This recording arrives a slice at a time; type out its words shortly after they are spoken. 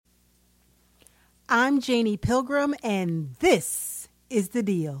I'm Jannie Pilgrim, and this is The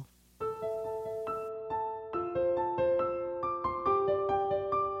Deal.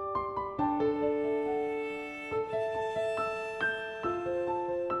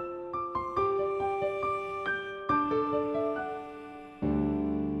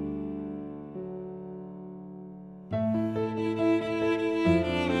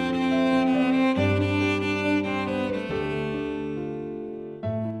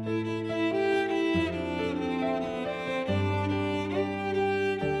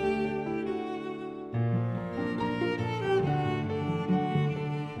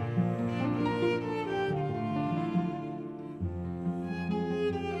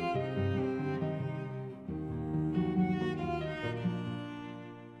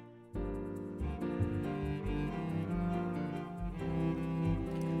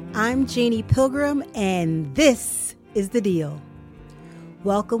 I'm Jannie Pilgrim, and this is The Deal.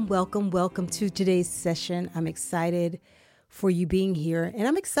 Welcome to today's session. I'm excited for you being here, and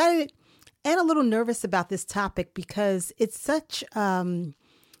I'm excited and a little nervous about this topic because it's such a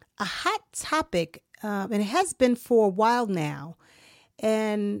hot topic, and it has been for a while now.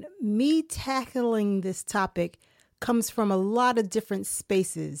 And me tackling this topic comes from a lot of different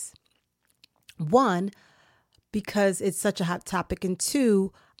spaces. One, because it's such a hot topic, and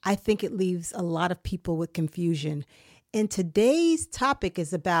two, I think it leaves a lot of people with confusion. And today's topic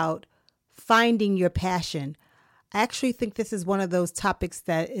is about finding your passion. I actually think this is one of those topics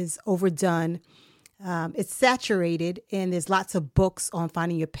that is overdone. It's saturated, and there's lots of books on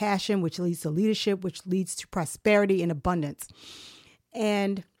finding your passion, which leads to leadership, which leads to prosperity and abundance.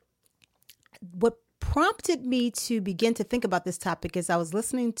 And what prompted me to begin to think about this topic is I was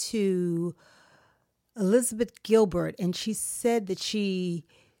listening to Elizabeth Gilbert, and she said that she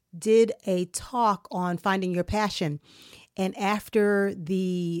did a talk on finding your passion. And after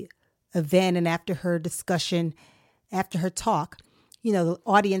the event and after her discussion, after her talk, the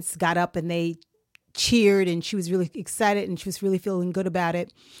audience got up and they cheered, and she was really excited and she was really feeling good about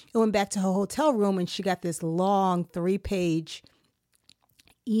it. I went back to her hotel room, and she got this long 3-page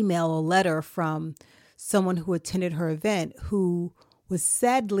email or letter from someone who attended her event who was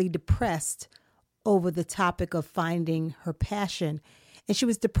sadly depressed over the topic of finding her passion. And she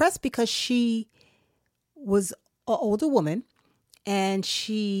was depressed because she was an older woman, and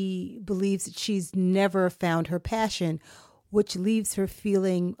she believes that she's never found her passion, which leaves her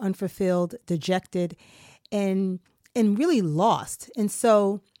feeling unfulfilled, dejected, and really lost. And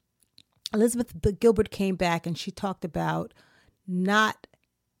so Elizabeth Gilbert came back, and she talked about not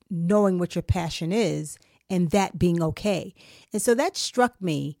knowing what your passion is and that being okay. And so that struck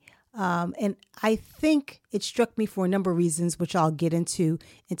me. And I think it struck me for a number of reasons, which I'll get into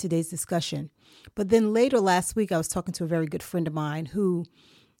in today's discussion. But then later last week, I was talking to a very good friend of mine who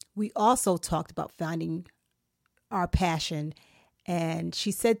we also talked about finding our passion. And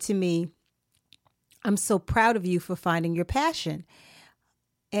she said to me, "I'm so proud of you for finding your passion."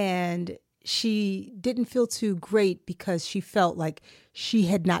 And she didn't feel too great because she felt like she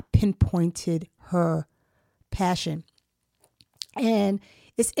had not pinpointed her passion. And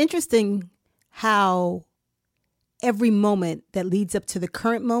it's interesting how every moment that leads up to the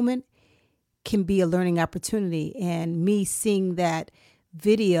current moment can be a learning opportunity. And me seeing that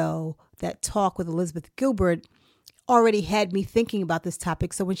video, that talk with Elizabeth Gilbert, already had me thinking about this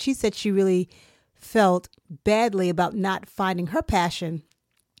topic. So when she said she really felt badly about not finding her passion,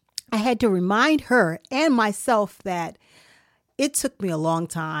 I had to remind her and myself that it took me a long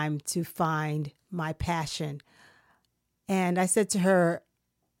time to find my passion. And I said to her,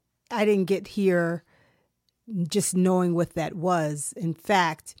 I didn't get here just knowing what that was. In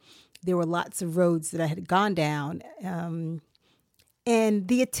fact, there were lots of roads that I had gone down. And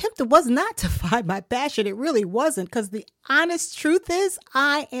the attempt was not to find my passion. It really wasn't, because the honest truth is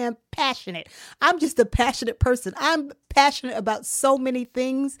I am passionate. I'm just a passionate person. I'm passionate about so many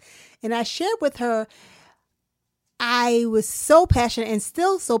things. And I shared with her, I was so passionate and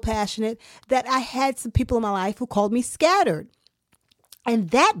still so passionate that I had some people in my life who called me scattered.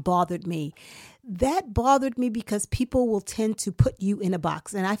 And that bothered me. That bothered me because people will tend to put you in a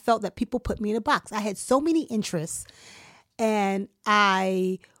box. And I felt that people put me in a box. I had so many interests. And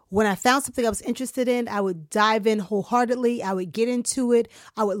when I found something I was interested in, I would dive in wholeheartedly. I would get into it.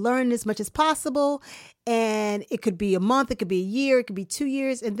 I would learn as much as possible. And it could be a month, it could be a year, it could be 2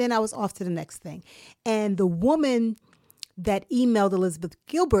 years. And then I was off to the next thing. And the woman that emailed Elizabeth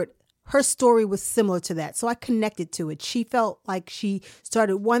Gilbert, her story was similar to that. So I connected to it. She felt like she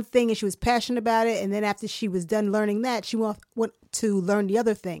started one thing and she was passionate about it. And then after she was done learning that, she went to learn the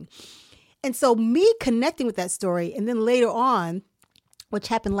other thing. And so me connecting with that story, and then later on, which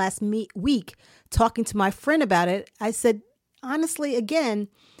happened last week, talking to my friend about it, I said, honestly, again,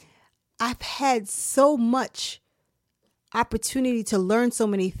 I've had so much opportunity to learn so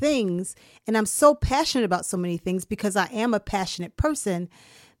many things, and I'm so passionate about so many things because I am a passionate person,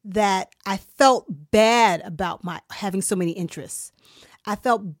 that I felt bad about my having so many interests. I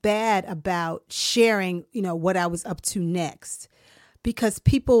felt bad about sharing, what I was up to next, because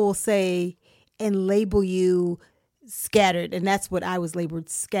people will say and label you scattered. And that's what I was labeled,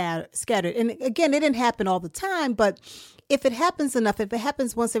 scattered. And again, it didn't happen all the time, but if it happens enough, if it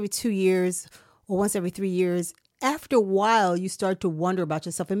happens once every 2 years or once every 3 years, after a while, you start to wonder about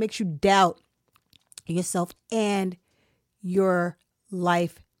yourself. It makes you doubt yourself and your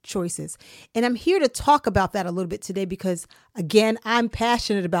life choices. And I'm here to talk about that a little bit today because, again, I'm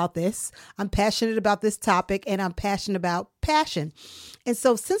passionate about this. I'm passionate about this topic, and I'm passionate about passion. And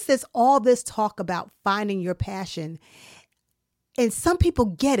so since there's all this talk about finding your passion, and some people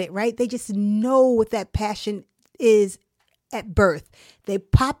get it, right? They just know what that passion is at birth. They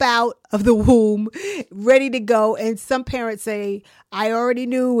pop out of the womb ready to go. And some parents say, I already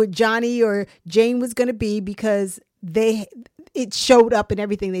knew what Johnny or Jane was going to be because it showed up in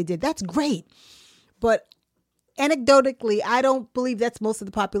everything they did. That's great. But anecdotally, I don't believe that's most of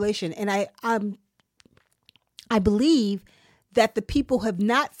the population. And I believe that the people have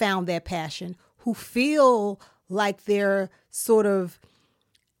not found their passion, who feel like they're sort of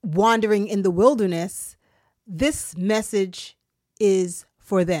wandering in the wilderness, this message is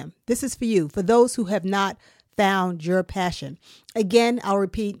for them. This is for you, for those who have not found your passion. Again, I'll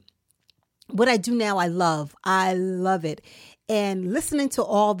repeat, what I do now, I love it. And listening to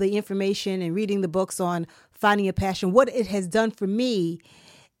all the information and reading the books on finding a passion, what it has done for me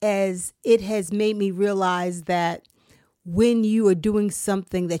is it has made me realize that when you are doing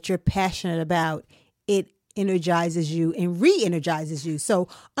something that you're passionate about, it energizes you and re-energizes you. So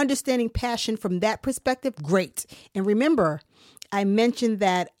understanding passion from that perspective, great. And remember, I mentioned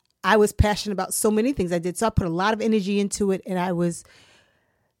that I was passionate about so many things I did. So I put a lot of energy into it, and I was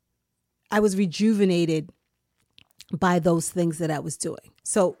rejuvenated by those things that I was doing.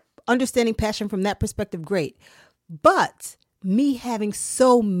 So understanding passion from that perspective, great. But me having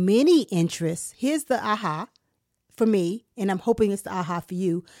so many interests, here's the aha for me, and I'm hoping it's the aha for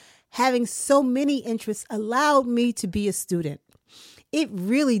you. Having so many interests allowed me to be a student. It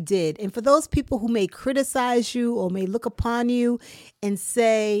really did. And for those people who may criticize you or may look upon you and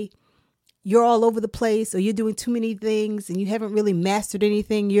say, you're all over the place, or you're doing too many things and you haven't really mastered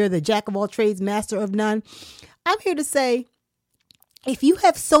anything, you're the jack of all trades, master of none, I'm here to say, if you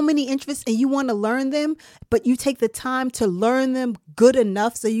have so many interests and you want to learn them, but you take the time to learn them good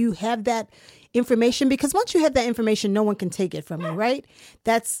enough so you have that information, because once you have that information, no one can take it from you, right?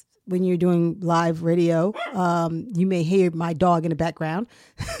 That's when you're doing live radio. You may hear my dog in the background.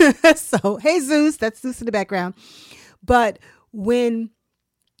 So, hey, Zeus, that's Zeus in the background. But when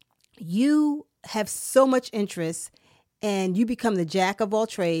you have so much interest and you become the jack of all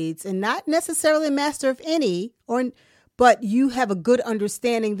trades and not necessarily a master of any, but you have a good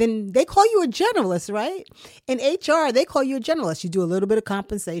understanding, then they call you a generalist, right? In HR, they call you a generalist. You do a little bit of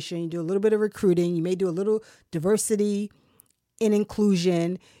compensation, you do a little bit of recruiting, you may do a little diversity and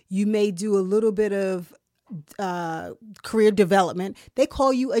inclusion, you may do a little bit of career development. They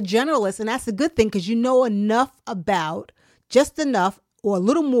call you a generalist, and that's a good thing because you know just enough or a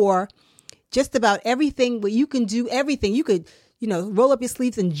little more, just about everything where you can do everything. You could, roll up your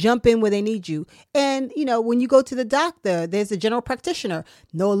sleeves and jump in where they need you. And, when you go to the doctor, there's a general practitioner,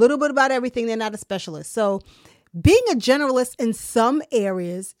 know a little bit about everything. They're not a specialist. So being a generalist in some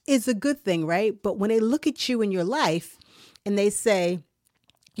areas is a good thing, right? But when they look at you in your life and they say,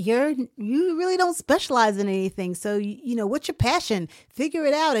 you really don't specialize in anything. So, what's your passion? Figure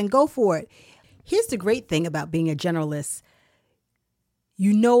it out and go for it. Here's the great thing about being a generalist.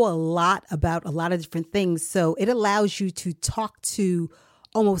 You know a lot about a lot of different things. So it allows you to talk to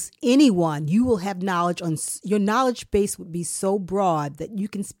almost anyone. You will have knowledge your knowledge base would be so broad that you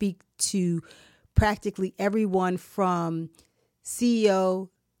can speak to practically everyone from CEO,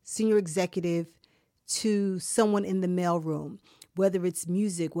 senior executive, to someone in the mailroom, whether it's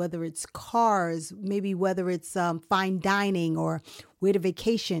music, whether it's cars, maybe whether it's fine dining or where to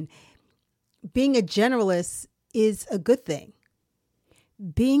vacation. Being a generalist is a good thing.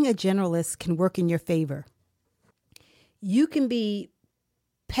 Being a generalist can work in your favor. You can be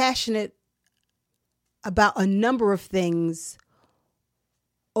passionate about a number of things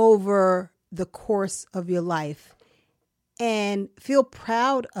over the course of your life and feel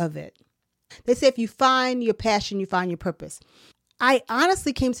proud of it. They say if you find your passion, you find your purpose. I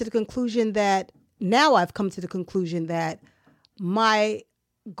honestly I've come to the conclusion that my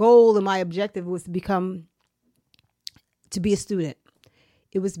goal and my objective was to be a student.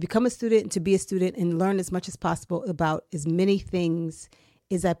 It was to become a student, to be a student, and learn as much as possible about as many things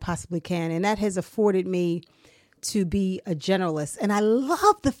as I possibly can. And that has afforded me to be a generalist. And I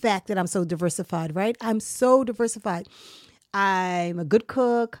love the fact that I'm so diversified, right? I'm so diversified. I'm a good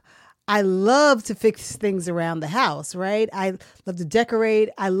cook. I love to fix things around the house, right? I love to decorate.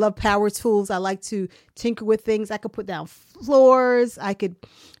 I love power tools. I like to tinker with things. I could put down floors. I could,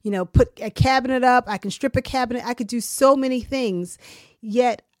 put a cabinet up. I can strip a cabinet. I could do so many things.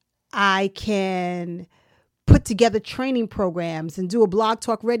 Yet I can put together training programs and do a blog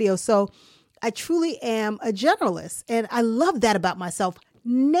talk radio. So I truly am a generalist. And I love that about myself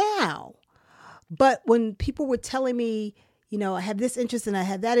now. But when people were telling me, I have this interest and I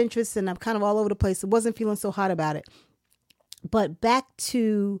have that interest and I'm kind of all over the place, I wasn't feeling so hot about it. But back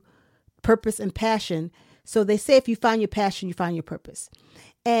to purpose and passion. So they say if you find your passion, you find your purpose.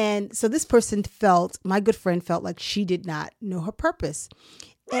 And so this person my good friend felt like she did not know her purpose.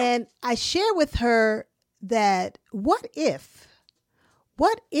 And I share with her that what if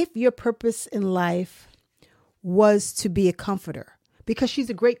your purpose in life was to be a comforter? Because she's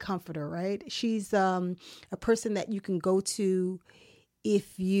a great comforter, right? She's a person that you can go to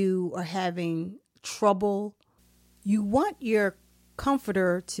if you are having trouble. You want your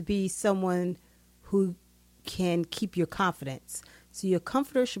comforter to be someone who can keep your confidence. So your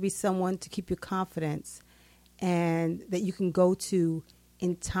comforter should be someone to keep your confidence and that you can go to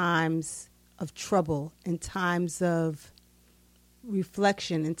in times of trouble, in times of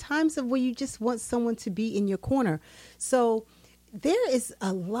reflection, in times of where you just want someone to be in your corner. So there is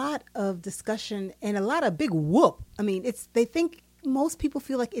a lot of discussion and a lot of big whoop. I mean, they think most people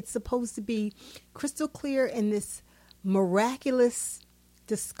feel like it's supposed to be crystal clear in this miraculous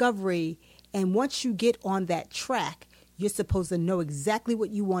discovery. And once you get on that track, you're supposed to know exactly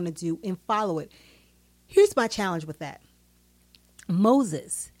what you want to do and follow it. Here's my challenge with that.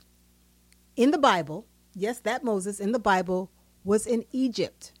 Moses in the Bible, yes, that Moses in the Bible was in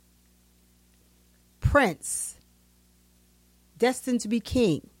Egypt. Prince, destined to be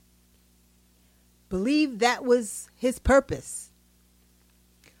king. Believed that was his purpose.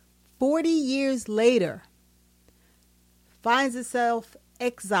 40 years later, finds himself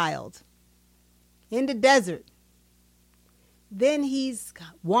exiled in the desert. Then he's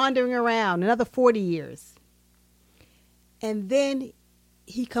wandering around another 40 years. And then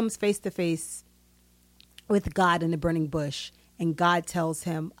he comes face to face with God in the burning bush. And God tells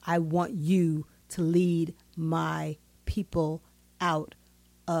him, I want you to lead my people out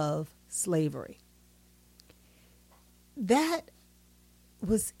of slavery. That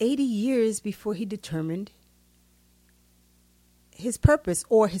was 80 years before he determined his purpose,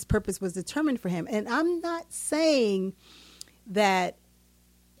 or his purpose was determined for him. And I'm not saying that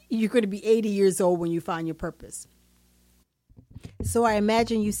you're going to be 80 years old when you find your purpose. So I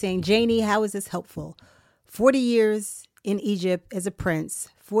imagine you saying, Jannie, how is this helpful? 40 years in Egypt as a prince,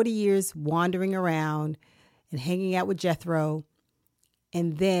 40 years wandering around and hanging out with Jethro,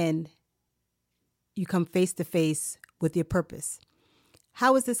 and then you come face to face with your purpose.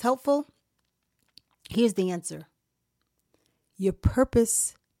 How is this helpful? Here's the answer. Your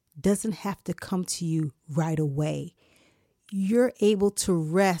purpose doesn't have to come to you right away. You're able to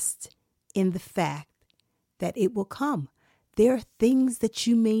rest in the fact that it will come. There are things that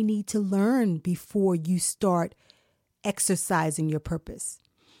you may need to learn before you start exercising your purpose.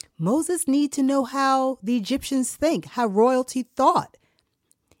 Moses needed to know how the Egyptians think, how royalty thought.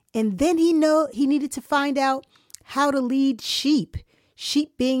 And then he needed to find out how to lead sheep.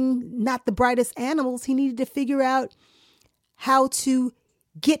 Sheep being not the brightest animals, he needed to figure out how to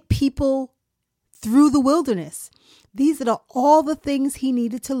get people through the wilderness. These are all the things he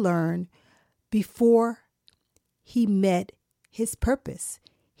needed to learn before he met his purpose.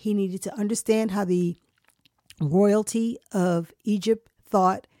 He needed to understand how the royalty of Egypt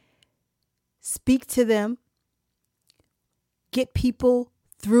thought, speak to them, get people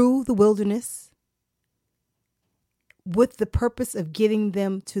through the wilderness with the purpose of getting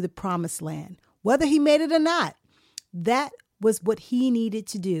them to the promised land. Whether he made it or not, that was what he needed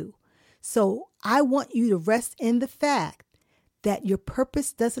to do. So I want you to rest in the fact that your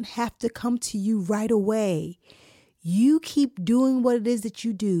purpose doesn't have to come to you right away. You keep doing what it is that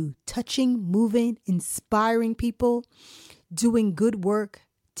you do, touching, moving, inspiring people, doing good work,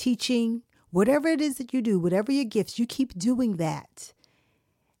 teaching, whatever it is that you do, whatever your gifts, you keep doing that.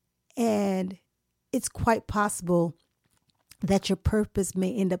 And it's quite possible that your purpose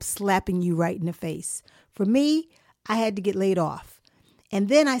may end up slapping you right in the face. For me, I had to get laid off. And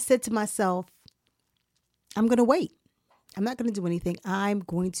then I said to myself, I'm going to wait. I'm not going to do anything. I'm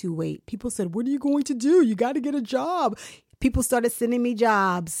going to wait. People said, what are you going to do? You got to get a job. People started sending me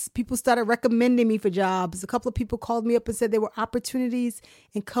jobs. People started recommending me for jobs. A couple of people called me up and said there were opportunities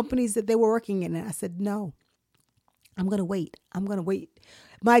in companies that they were working in. And I said, no, I'm going to wait. I'm going to wait.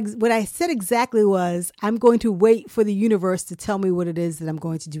 What I said exactly was, I'm going to wait for the universe to tell me what it is that I'm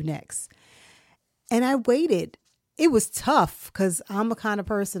going to do next. And I waited. It was tough because I'm a kind of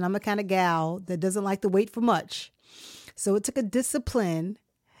person, I'm a kind of gal that doesn't like to wait for much. So it took a discipline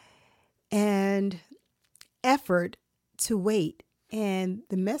and effort to wait. And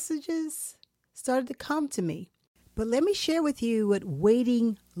the messages started to come to me. But let me share with you what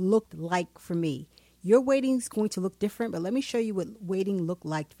waiting looked like for me. Your waiting is going to look different, but let me show you what waiting looked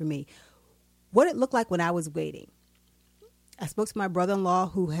like for me. What it looked like when I was waiting. I spoke to my brother-in-law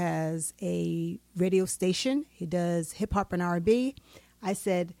who has a radio station. He does hip hop and R&B. I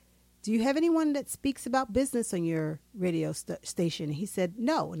said, do you have anyone that speaks about business on your radio station? He said,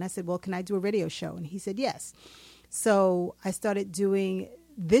 no. And I said, well, can I do a radio show? And he said, yes. So I started doing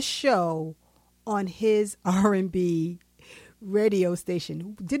this show on his R&B radio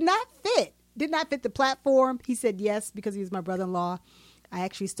station. Did not fit the platform. He said yes because he was my brother-in-law. I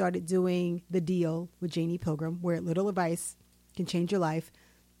actually started doing The Deal with Jannie Pilgrim, where little advice can change your life.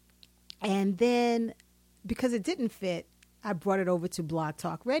 And then because it didn't fit, I brought it over to Blog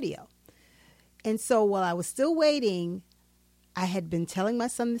Talk Radio. And so while I was still waiting, I had been telling my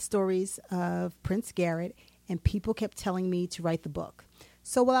son the stories of Prince Garrett, and people kept telling me to write the book.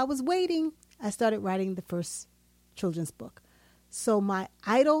 So while I was waiting, I started writing the first children's book. So my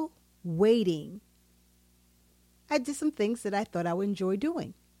idle waiting, I did some things that I thought I would enjoy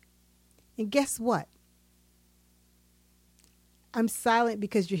doing. And guess what? I'm silent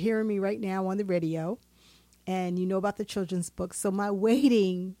because you're hearing me right now on the radio and you know about the children's book. So my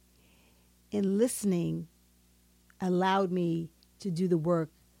waiting and listening allowed me to do the work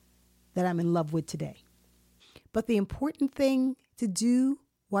that I'm in love with today. But the important thing to do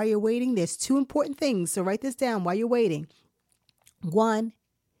while you're waiting, there's two important things. So write this down while you're waiting. One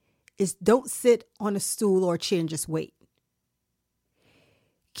is don't sit on a stool or a chair and just wait.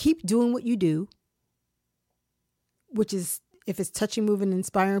 Keep doing what you do, which is, if it's touching, moving, and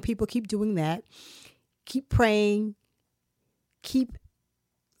inspiring people, keep doing that. Keep praying. Keep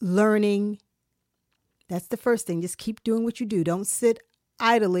learning. That's the first thing. Just keep doing what you do. Don't sit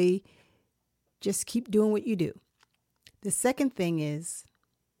idly. Just keep doing what you do. The second thing is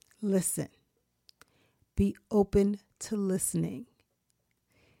listen. Be open to listening.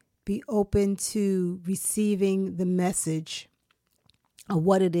 Be open to receiving the message of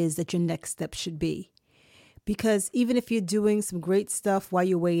what it is that your next step should be. Because even if you're doing some great stuff while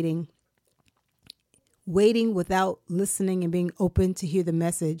you're waiting without listening and being open to hear the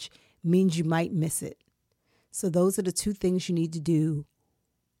message means you might miss it. So those are the two things you need to do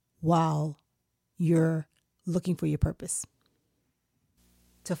while you're looking for your purpose.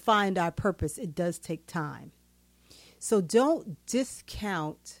 To find our purpose, it does take time. So don't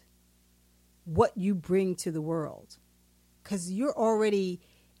discount what you bring to the world, because you're already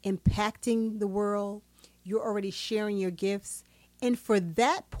impacting the world. You're already sharing your gifts. And for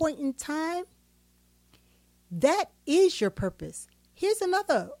that point in time, that is your purpose. Here's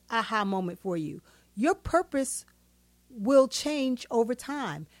another aha moment for you. Your purpose will change over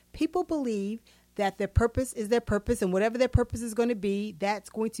time. People believe that their purpose is their purpose, and whatever their purpose is going to be, that's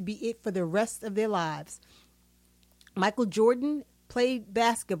going to be it for the rest of their lives. Michael Jordan played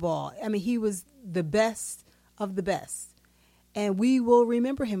basketball. I mean, he was the best of the best, and we will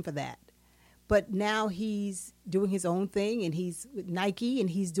remember him for that. But now he's doing his own thing, and he's with Nike, and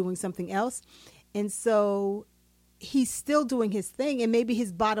he's doing something else. And so he's still doing his thing, and maybe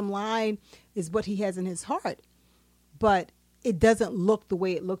his bottom line is what he has in his heart. But it doesn't look the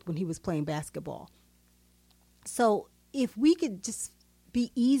way it looked when he was playing basketball. So if we could just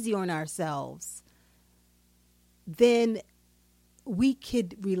be easy on ourselves, then we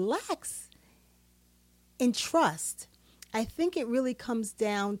could relax and trust. I think it really comes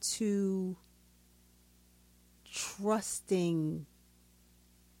down to trusting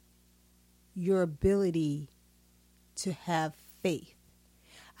your ability to have faith.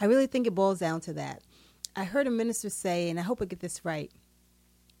 I really think it boils down to that. I heard a minister say, and I hope I get this right,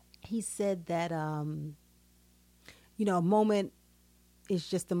 he said that, a moment is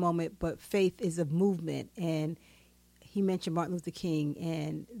just a moment, but faith is a movement. And he mentioned Martin Luther King,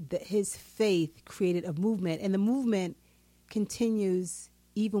 and that his faith created a movement, and the movement continues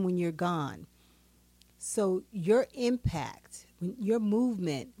even when you're gone. So your impact, your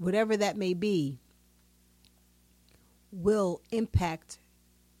movement, whatever that may be, will impact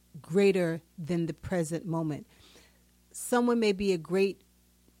greater than the present moment. someone may be a great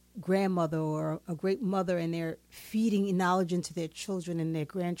grandmother or a great mother, and they're feeding knowledge into their children and their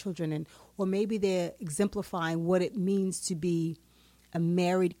grandchildren, and or maybe they're exemplifying what it means to be a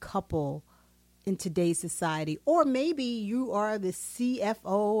married couple in today's society. Or maybe you are the CFO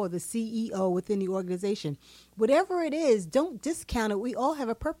or the CEO within the organization. Whatever it is, don't discount it. We all have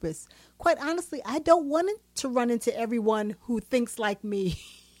a purpose. Quite honestly, I don't want to run into everyone who thinks like me.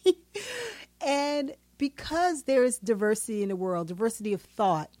 And because there is diversity in the world, diversity of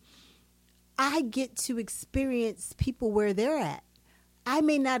thought, I get to experience people where they're at. I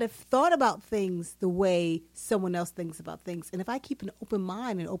may not have thought about things the way someone else thinks about things. And if I keep an open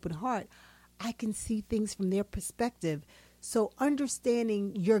mind and open heart, I can see things from their perspective. So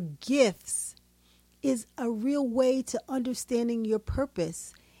understanding your gifts is a real way to understanding your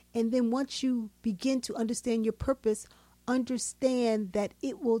purpose. And then once you begin to understand your purpose, understand that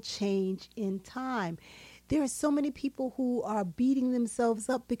it will change in time. There are so many people who are beating themselves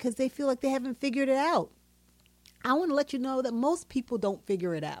up because they feel like they haven't figured it out. I want to let you know that most people don't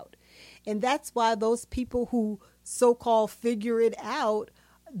figure it out. And that's why those people who so-called figure it out,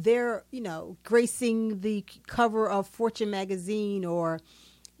 they're, gracing the cover of Fortune magazine or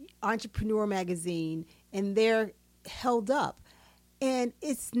Entrepreneur magazine, and they're held up. And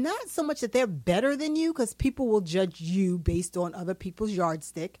it's not so much that they're better than you, because people will judge you based on other people's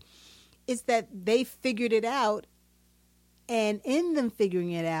yardstick. It's that they figured it out, and in them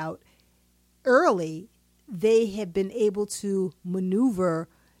figuring it out early, they have been able to maneuver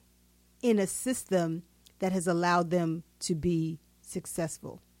in a system that has allowed them to be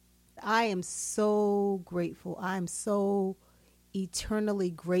successful. I am so grateful. I am so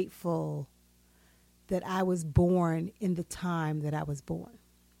eternally grateful that I was born in the time that I was born,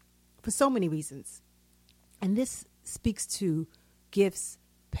 for so many reasons. And this speaks to gifts,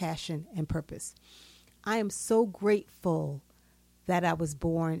 passion, and purpose. I am so grateful that I was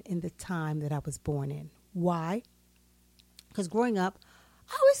born in the time that I was born in. Why? Because growing up,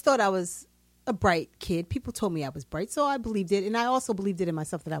 I always thought I was a bright kid. People told me I was bright, so I believed it. And I also believed it in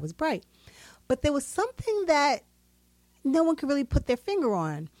myself that I was bright. But there was something that no one could really put their finger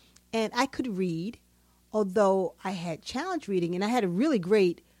on. And I could read, although I had challenge reading, and I had a really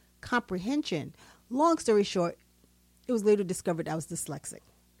great comprehension. Long story short, it was later discovered I was dyslexic.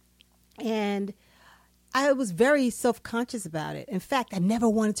 And I was very self-conscious about it. In fact, I never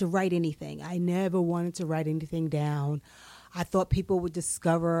wanted to write anything. I never wanted to write anything down. I thought people would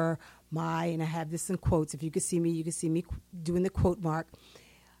discover and I have this in quotes. If you could see me, you could see me doing the quote mark.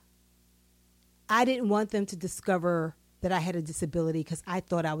 I didn't want them to discover that I had a disability because I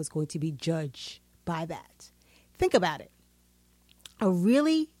thought I was going to be judged by that. Think about it. A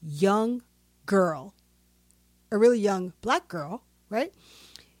really young girl, a really young black girl, right?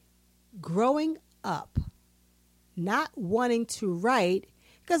 Growing up, not wanting to write,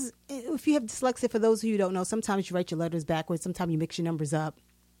 because if you have dyslexia, for those of you who don't know, sometimes you write your letters backwards, sometimes you mix your numbers up.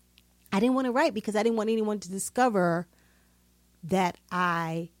 I didn't want to write because I didn't want anyone to discover that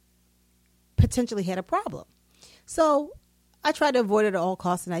I potentially had a problem. So I tried to avoid it at all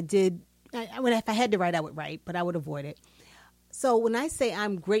costs, and I did. If I had to write, I would write, but I would avoid it. So when I say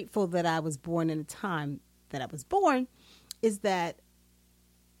I'm grateful that I was born in the time that I was born, is that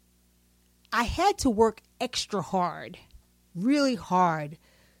I had to work extra hard, really hard,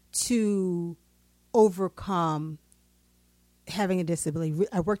 to overcome having a disability.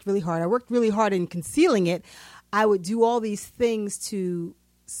 I worked really hard. I worked really hard in concealing it. I would do all these things to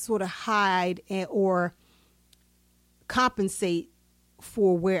sort of hide or compensate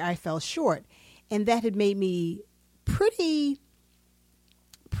for where I fell short. And that had made me pretty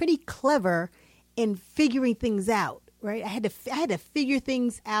clever in figuring things out, right? I had to figure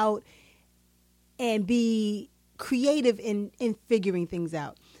things out and be creative in figuring things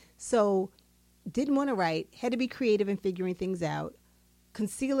out. So didn't want to write, had to be creative in figuring things out,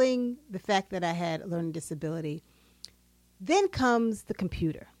 concealing the fact that I had a learning disability. Then comes the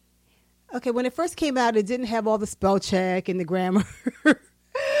computer. Okay, when it first came out, it didn't have all the spell check and the grammar.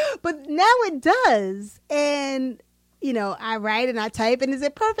 But now it does. And, I write and I type. And is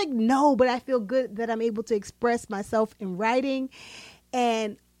it perfect? No, but I feel good that I'm able to express myself in writing.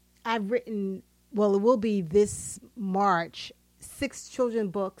 And I've written, it will be this March, 6 children's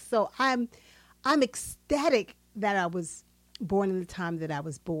books. So I'm ecstatic that I was born in the time that I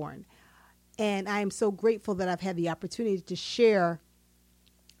was born. And I am so grateful that I've had the opportunity to share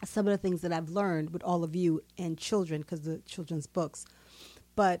some of the things that I've learned with all of you and children, because the children's books.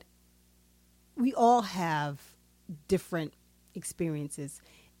 But we all have different experiences.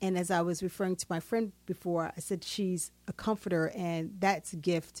 And as I was referring to my friend before, I said she's a comforter, and that's a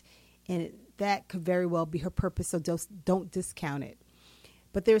gift. And that could very well be her purpose. So don't discount it.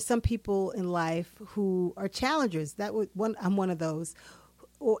 But there are some people in life who are challengers. I'm one of those.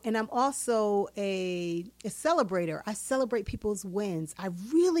 And I'm also a celebrator. I celebrate people's wins. I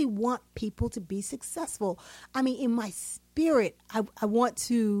really want people to be successful. I mean, in my spirit, I want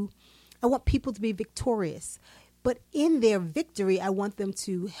people to be victorious. But in their victory, I want them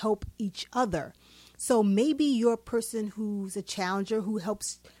to help each other. So maybe you're a person who's a challenger who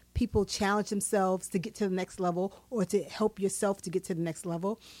helps people challenge themselves to get to the next level, or to help yourself to get to the next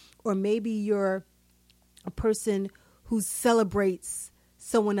level. Or maybe you're a person who celebrates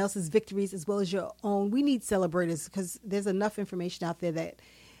someone else's victories as well as your own. We need celebrators because there's enough information out there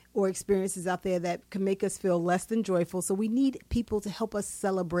or experiences out there that can make us feel less than joyful. So we need people to help us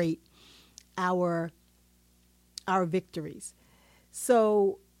celebrate our victories.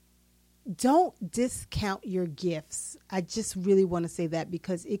 So don't discount your gifts. I just really want to say that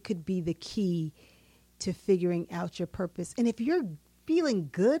because it could be the key to figuring out your purpose. And if you're feeling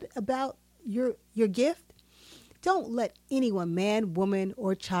good about your gift, don't let anyone, man, woman,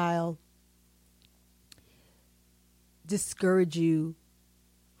 or child, discourage you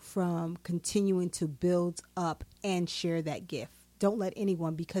from continuing to build up and share that gift. Don't let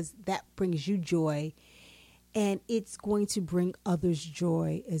anyone, because that brings you joy and it's going to bring others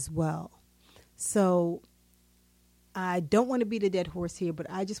joy as well. So I don't want to beat a dead horse here, but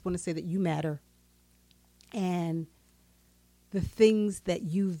I just want to say that you matter. And the things that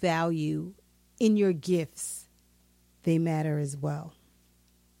you value in your gifts, they matter as well.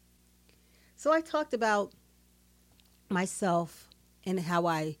 So I talked about myself and how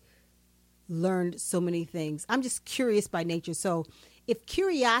I learned so many things. I'm just curious by nature. So if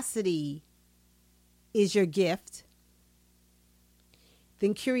curiosity is your gift,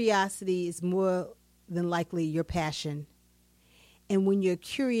 then curiosity is more than likely your passion. And when you're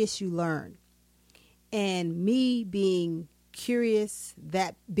curious, you learn. And me being curious,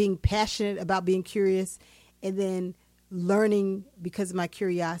 that being passionate about being curious, and then learning because of my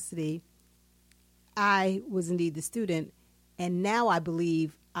curiosity, I was indeed the student. And now I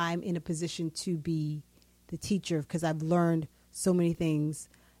believe I'm in a position to be the teacher because I've learned so many things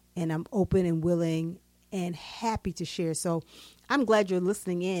and I'm open and willing and happy to share. So I'm glad you're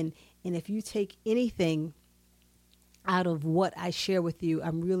listening in. And if you take anything out of what I share with you,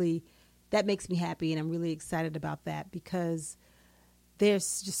 that makes me happy. And I'm really excited about that because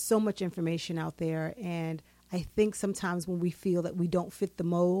there's just so much information out there. And I think sometimes when we feel that we don't fit the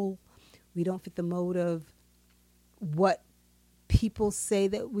mold of what people say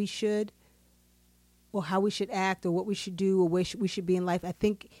that we should, or how we should act, or what we should do, or where we should be in life, I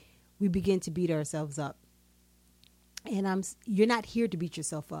think we begin to beat ourselves up. And you're not here to beat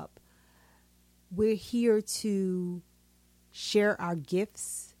yourself up. We're here to share our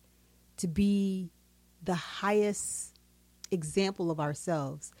gifts, to be the highest example of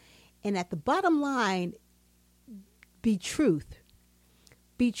ourselves. And at the bottom line, be truth.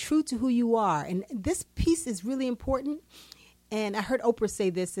 Be true to who you are. And this piece is really important. And I heard Oprah say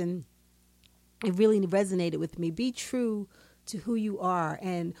this, and it really resonated with me. Be true to who you are.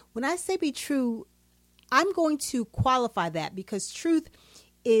 And when I say be true, I'm going to qualify that because truth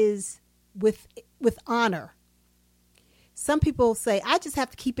is with honor. Some people say, I just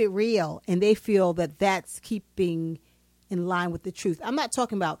have to keep it real, and they feel that that's keeping in line with the truth. I'm not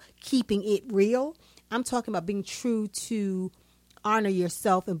talking about keeping it real. I'm talking about being true to honor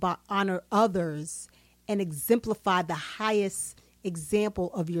yourself and honor others and exemplify the highest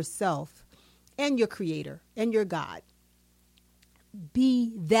example of yourself and your creator and your God.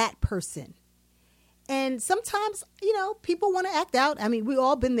 Be that person. And sometimes, people want to act out. I mean, we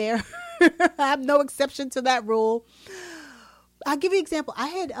all been there. I have no exception to that rule. I'll give you an example. I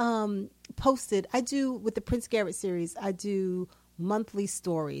had posted, with the Prince Garrett series, I do monthly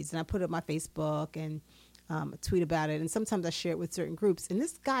stories, and I put it on my Facebook and tweet about it. And sometimes I share it with certain groups. And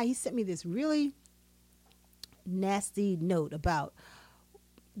this guy, he sent me this really nasty note about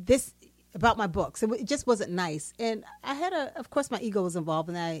my books. It just wasn't nice. And I had of course my ego was involved,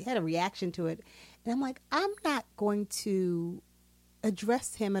 and I had a reaction to it. And I'm like, I'm not going to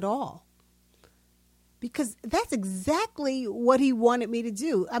address him at all. Because that's exactly what he wanted me to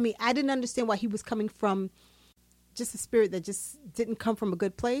do. I mean, I didn't understand why he was coming from just a spirit that just didn't come from a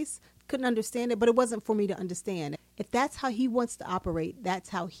good place. Couldn't understand it, but it wasn't for me to understand. If that's how he wants to operate, that's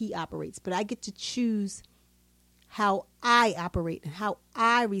how he operates. But I get to choose how I operate and how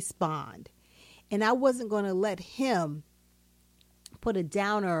I respond. And I wasn't going to let him put a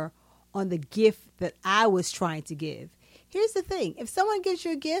downer on the gift that I was trying to give. Here's the thing. If someone gives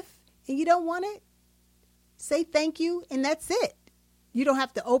you a gift and you don't want it, say thank you, and that's it. You don't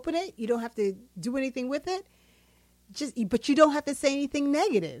have to open it. You don't have to do anything with it. But you don't have to say anything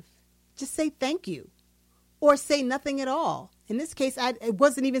negative. Just say thank you or say nothing at all. In this case, it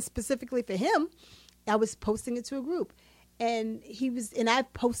wasn't even specifically for him. I was posting it to a group, and I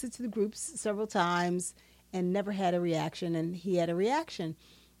posted to the groups several times and never had a reaction, and he had a reaction.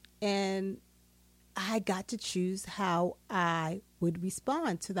 And I got to choose how I would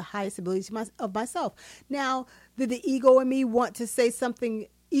respond to the highest ability of myself. Now, did the ego in me want to say something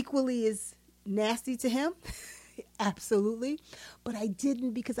equally as nasty to him? Absolutely. But I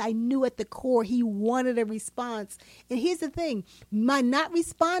didn't, because I knew at the core he wanted a response. And here's the thing. My not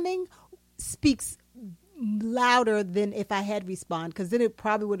responding speaks louder than if I had responded, because then it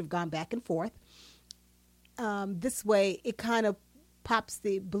probably would have gone back and forth. This way, it kind of pops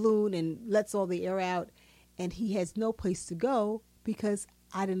the balloon and lets all the air out, and he has no place to go because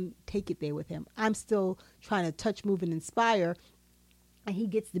I didn't take it there with him. I'm still trying to touch, move, and inspire, and he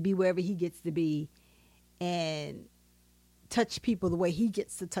gets to be wherever he gets to be and touch people the way he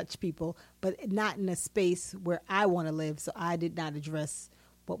gets to touch people, but not in a space where I want to live. So I did not address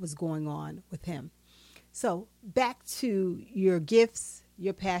what was going on with him. So back to your gifts,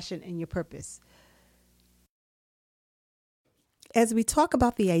 your passion, and your purpose. As we talk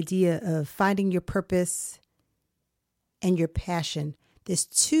about the idea of finding your purpose and your passion, there's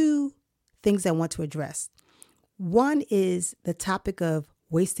two things I want to address. One is the topic of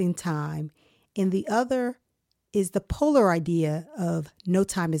wasting time, and the other is the polar idea of no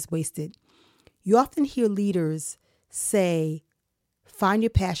time is wasted. You often hear leaders say, find your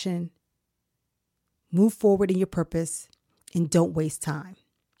passion, move forward in your purpose, and don't waste time.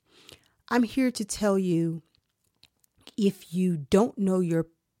 I'm here to tell you, if you don't know your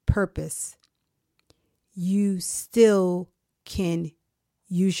purpose, you still can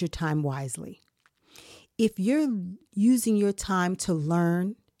use your time wisely. If you're using your time to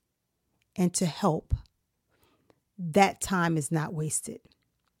learn and to help, that time is not wasted.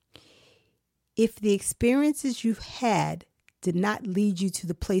 If the experiences you've had did not lead you to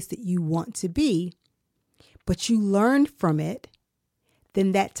the place that you want to be, but you learned from it,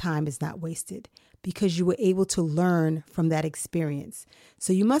 then that time is not wasted, because you were able to learn from that experience.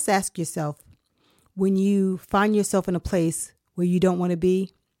 So you must ask yourself, when you find yourself in a place where you don't want to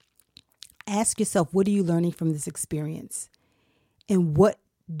be, ask yourself, what are you learning from this experience? And what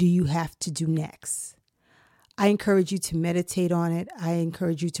do you have to do next? I encourage you to meditate on it. I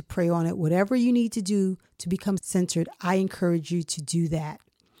encourage you to pray on it. Whatever you need to do to become centered, I encourage you to do that.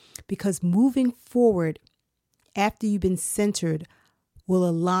 Because moving forward after you've been centered will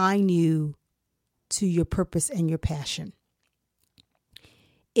align you to your purpose and your passion.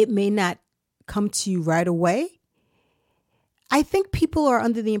 It may not come to you right away. I think people are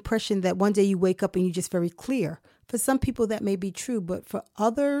under the impression that one day you wake up and you're just very clear. For some people that may be true, but for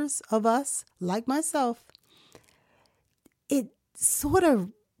others of us, like myself, it sort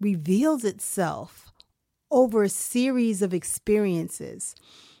of reveals itself over a series of experiences.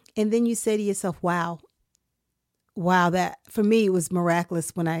 And then you say to yourself, wow, that for me it was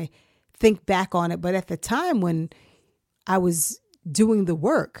miraculous when I think back on it. But at the time when I was doing the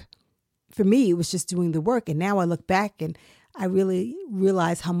work, for me, it was just doing the work. And now I look back and I really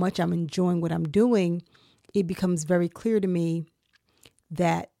realize how much I'm enjoying what I'm doing. It becomes very clear to me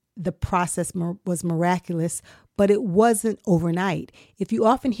that the process was miraculous, but it wasn't overnight. If you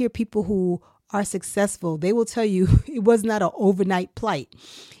often hear people who are successful, they will tell you it was not an overnight plight.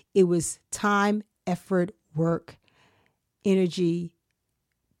 It was time, effort, work, energy,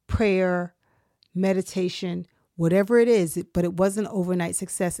 prayer, meditation, whatever it is, but it wasn't overnight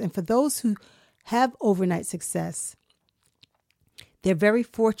success. And for those who have overnight success, they're very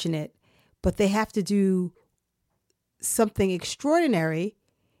fortunate, but they have to do something extraordinary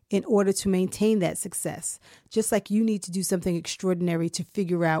in order to maintain that success. Just like you need to do something extraordinary to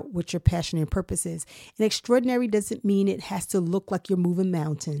figure out what your passion and purpose is. And extraordinary doesn't mean it has to look like you're moving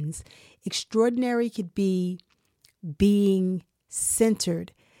mountains. Extraordinary could be being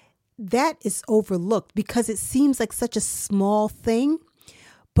centered. That is overlooked because it seems like such a small thing.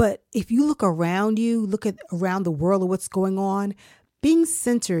 But if you look around you, look at around the world of what's going on, being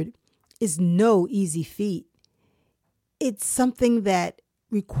centered is no easy feat. It's something that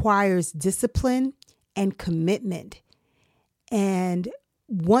requires discipline and commitment. And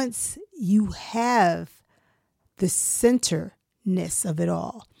once you have the centerness of it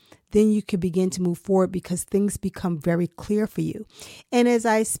all, then you can begin to move forward because things become very clear for you. And as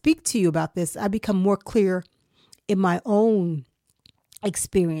I speak to you about this, I become more clear in my own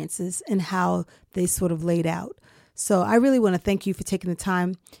experiences and how they sort of laid out. So I really want to thank you for taking the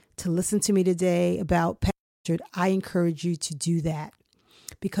time to listen to me today about passion. I encourage you to do that.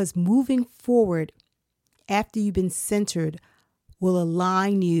 because moving forward after you've been centered will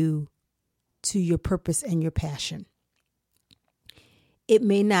align you to your purpose and your passion. It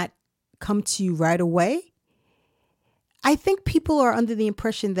may not come to you right away. I think people are under the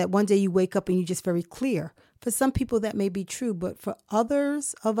impression that one day you wake up and you're just very clear. For some people that may be true, but for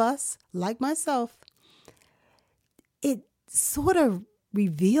others of us, like myself, it sort of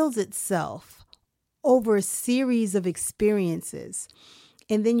reveals itself over a series of experiences.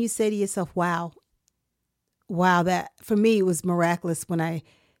 And then you say to yourself, wow, that for me, it was miraculous when I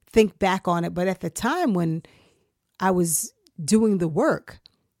think back on it. But at the time when I was doing the work,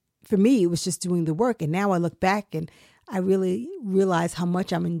 for me, it was just doing the work. And now I look back and I really realize how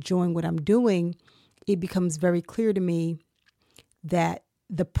much I'm enjoying what I'm doing. It becomes very clear to me that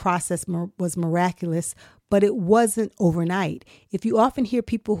the process was miraculous, but it wasn't overnight. If you often hear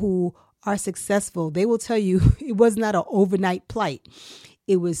people who are successful, they will tell you it was not an overnight plight.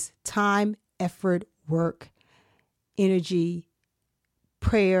 It was time, effort, work, energy,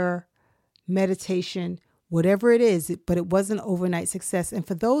 prayer, meditation, whatever it is, but it wasn't overnight success. And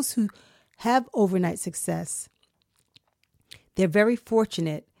for those who have overnight success, they're very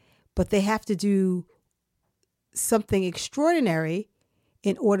fortunate, but they have to do something extraordinary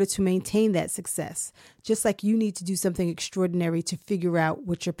in order to maintain that success. Just like you need to do something extraordinary to figure out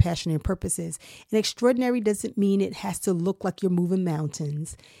what your passion and purpose is. And extraordinary doesn't mean it has to look like you're moving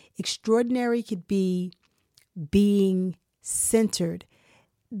mountains. Extraordinary could be being centered.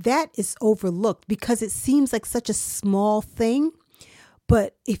 That is overlooked because it seems like such a small thing.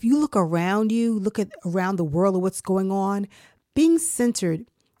 But if you look around you, look at around the world of what's going on, being centered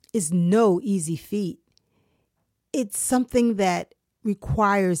is no easy feat. It's something that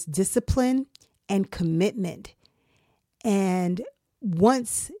requires discipline and commitment. And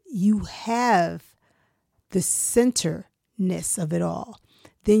once you have the centerness of it all,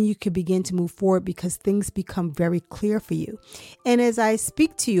 then you can begin to move forward because things become very clear for you. And as I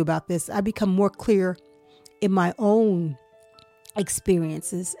speak to you about this, I become more clear in my own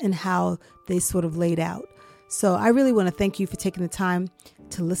experiences and how they sort of laid out. So I really want to thank you for taking the time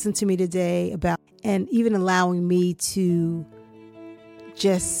to listen to me today and even allowing me to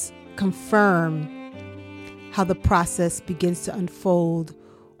just confirm how the process begins to unfold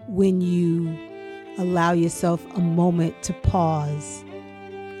when you allow yourself a moment to pause,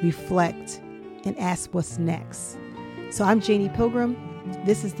 reflect, and ask what's next. So I'm Jannie Pilgrim.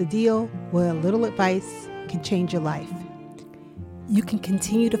 This is The Deal, where a little advice can change your life. You can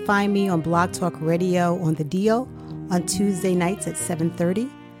continue to find me on Blog Talk Radio on The Deal on Tuesday nights at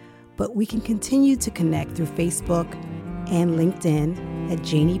 7:30, but we can continue to connect through Facebook and LinkedIn at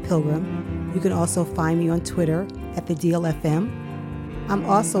Jannie Pilgrim. You can also find me on Twitter at The Deal FM. I'm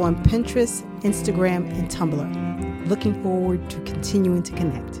also on Pinterest, Instagram, and Tumblr. Looking forward to continuing to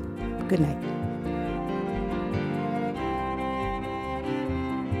connect. Good night.